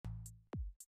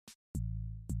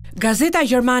Gazeta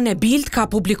gjermane Bild ka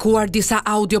publikuar disa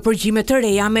audiopërgjime të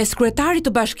reja me kryetarit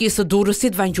të bashkisë së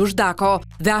Durrësit Vangjush Dako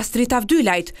dhe Astrit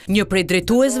Avdylajt, një prej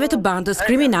drejtuesve të bandës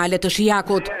kriminale të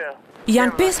Shijakut.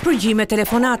 Janë 5 përgjime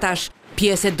telefonatash,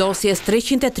 pjesë e dosjes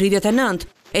 339,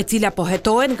 e cila po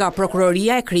hetohen nga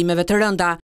Prokuroria e Krimeve të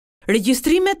Rënda.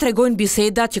 Regjistrimet tregojnë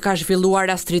bisedat që ka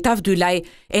zhvilluar Astrit Avdylaj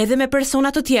edhe me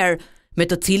persona të tjerë, me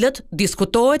të cilët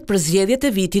diskutohet për zgjedhjet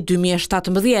e vitit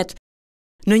 2017.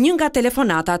 Në një nga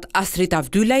telefonatat, Astrit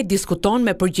Avdylaj diskuton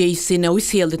me përgjegjësin e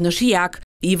ujësjellit në Shijak,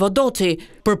 Ivo Doçi,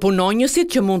 për punonjësit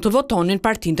që mund të votonin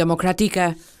Partinë Demokratike.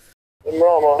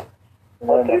 Mbrëmë,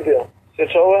 Astritja, si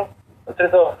qove?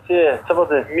 Astrito, si e, që po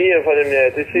të? Mirë,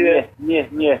 faleminderit, ti si e?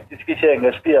 Mirë, ti s'ki qenë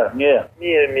nga shtëpia, mirë.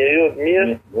 Mirë,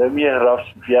 mirë? Mirë,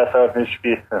 rafsh, fjasa në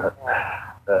shtëpi.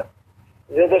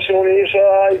 Gjë të që unë isha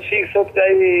i qikë sot ka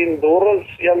i në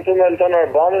Durrës, jam të me Altan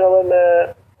Arbanin edhe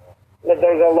me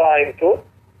Dërgallajn këtu.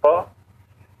 Po?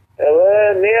 Edhe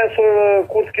nesër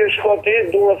kur të kesh shkoti,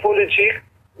 du me foli qikë,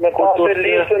 me pasë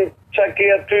listën që ke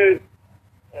aty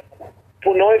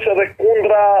punojës edhe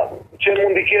kundra që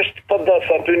mund i kesh të pëdës,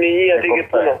 aty një aty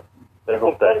këtë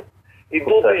punë. I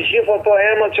du të gjithë ato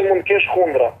emra që mund kesh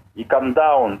kundra. I kam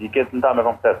down, i ketë nda me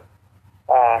komplet.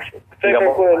 Këte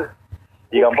kërkujnë.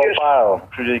 I kam po parë,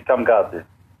 kështu që i kam gati.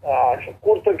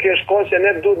 Kur të kesh kohë që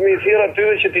ne duhet me i thira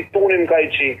atyre që ti tunim ka i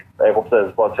qikë. E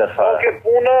kuptet, s'po të qërë fare. Oke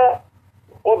puna,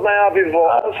 o të na japi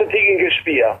vojë, ose t'ikin ke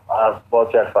shpia. S'po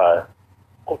të qërë fare.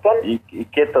 Kupton? I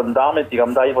ketë të ndamit, i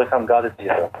kam da i po i kam gati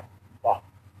tjera.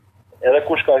 Edhe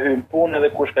kush ka hynë punë,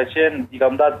 edhe kush ka qenë, i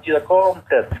kam da gjitha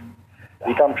komplet.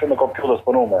 I kam shumë me kompjutës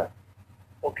për nume.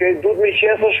 Okej, duhet me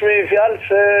qesësh me i fjallë,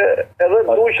 se edhe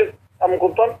duqet, a më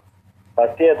kupton? Pa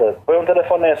tjetër, po e në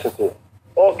telefonesë ty.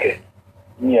 Okej.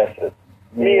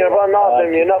 Mirë, pa natë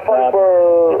mirë, na falë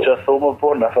për... Që thumë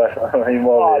punë, na falë.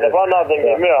 Pa natë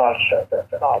mirë, mirë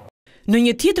ashtë. Në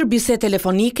një tjetër bisedë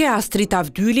telefonike, Astrit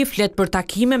Avdylaj flet për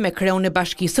takime me kreun e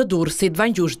bashkisë së Durrësit,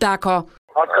 Vangjush Dako.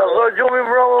 A të ka zoj gjumi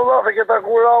bravo dhe se ke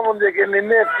taku Ramën dhe ke një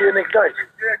netë që jeni knaqe.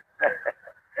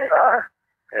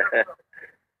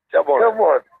 Qa borë? Qa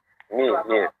borë?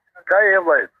 Mirë. Ka e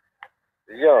vlajt?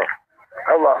 Jo.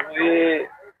 Allah.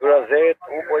 Durazet,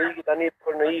 u po iki tani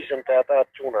për në ishëm të ata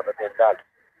qunat atë e dalë.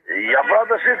 Ja pra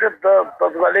të shikët të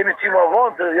dalemi qima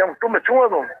vonë, të jam këtu me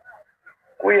qunat unë.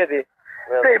 Ku jeti?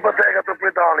 Te i pëteka të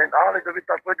pritalin, Ani të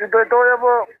vitë të drejtoja,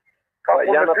 po...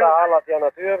 Janë ata Allat,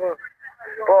 janë aty e po?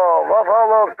 Po, Vath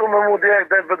Alla këtu me mu direkt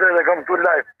dhe të bëdrejt e kam këtu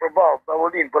live, për balë, të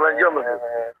avodin, për në njëllës.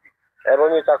 E po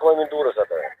një takojmë në Durrës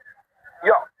atë?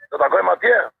 Jo, të takojmë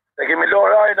atje, e kemi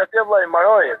lorë ajnë atje vlaj,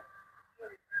 marojnë.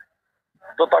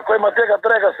 Do takojmë atje ka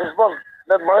treka, se shbon,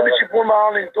 ne të marrëmi që punë me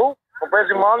Anin tu, po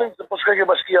presim Anin, se po shkoj ke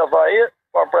bashkia.Ai,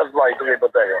 pa pres vlaj të një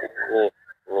pëteka.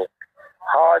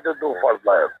 Hajde du, farë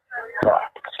vlajet.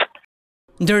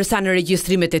 Ndërsa në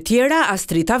regjistrimet e tjera,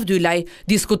 Astrit Avdylaj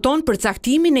diskuton për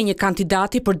caktimin e një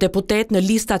kandidati për deputet në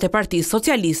listat e Partisë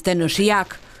Socialiste në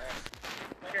Shijak.